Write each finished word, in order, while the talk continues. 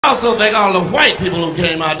also thank all the white people who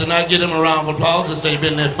came out tonight. Give them a round of applause and say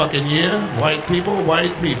been there fucking year. White people,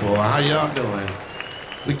 how y'all doing?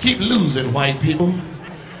 We keep losing white people.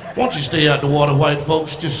 Won't you stay out the water, white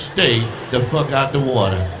folks? Just stay the fuck out the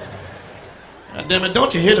water. God damn it,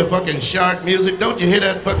 don't you hear the fucking shark music? Don't you hear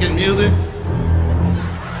that fucking music?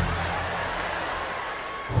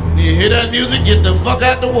 You hear that music? Get the fuck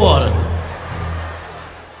out the water.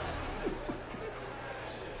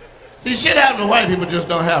 See, shit happen to white people just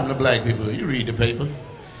don't happen to black people. You read the paper.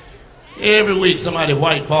 Every week somebody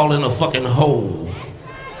white fall in a fucking hole.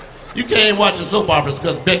 You can't watch the soap operas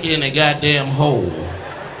because Becky in a goddamn hole.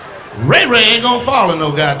 Ray ain't gonna fall in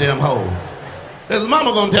no goddamn hole. Cause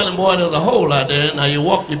mama gonna tell him, boy, there's a hole out there. Now you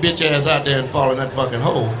walk your bitch ass out there and fall in that fucking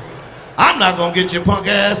hole. I'm not gonna get your punk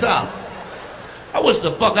ass out. I wish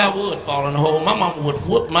the fuck I would fall in the hole. My mama would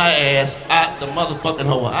whoop my ass out the motherfucking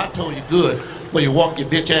hole. I told you good before you walk your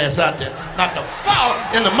bitch ass out there, not to fall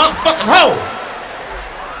in the motherfucking hole.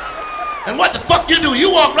 And what the fuck you do?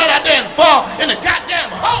 You walk right out there and fall in the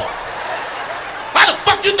goddamn hole. How the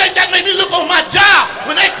fuck you think that made me look on my job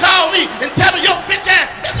when they call me and tell me your bitch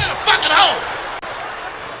ass is in a fucking hole?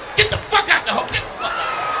 Get the fuck out the hole. Get the fuck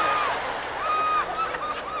out.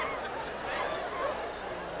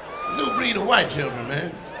 It's a new breed of white children,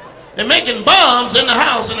 man. They're making bombs in the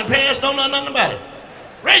house and the parents don't know nothing about it.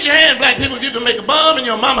 Raise your hand, black people, if you can make a bomb in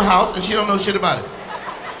your mama's house and she don't know shit about it.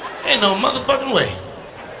 Ain't no motherfucking way.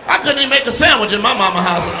 I couldn't even make a sandwich in my mama's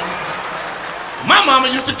house. My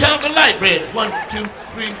mama used to count the light bread. 1, 2, 3,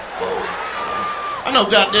 4, 5. I know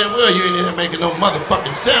goddamn well you ain't in here making no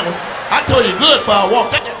motherfucking sandwich. I told you good before I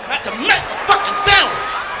walked out there not to make a fucking sandwich.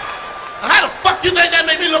 Now how the fuck you think that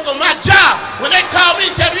made me look on my job when they call me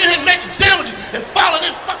and tell me you ain't making sandwiches and falling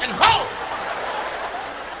in fucking hole?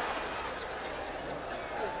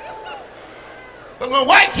 But when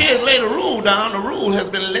white kids lay the rule down, the rule has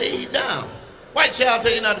been laid down. White child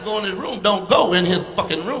tell you not to go in his room, don't go in his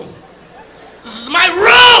fucking room. This is my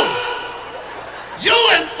room! You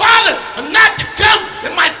and father are not to come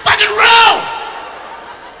in my fucking room!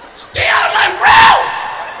 Stay out of my room!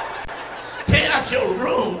 Stay out your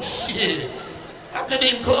room, shit. I couldn't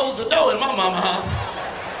even close the door in my mama's house.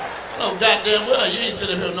 I know goddamn well you ain't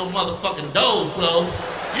sitting here with no motherfucking doors closed.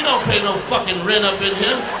 You don't pay no fucking rent up in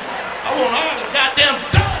here. I want all the goddamn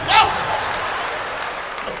doors open.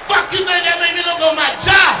 The fuck you think that made me look on my job?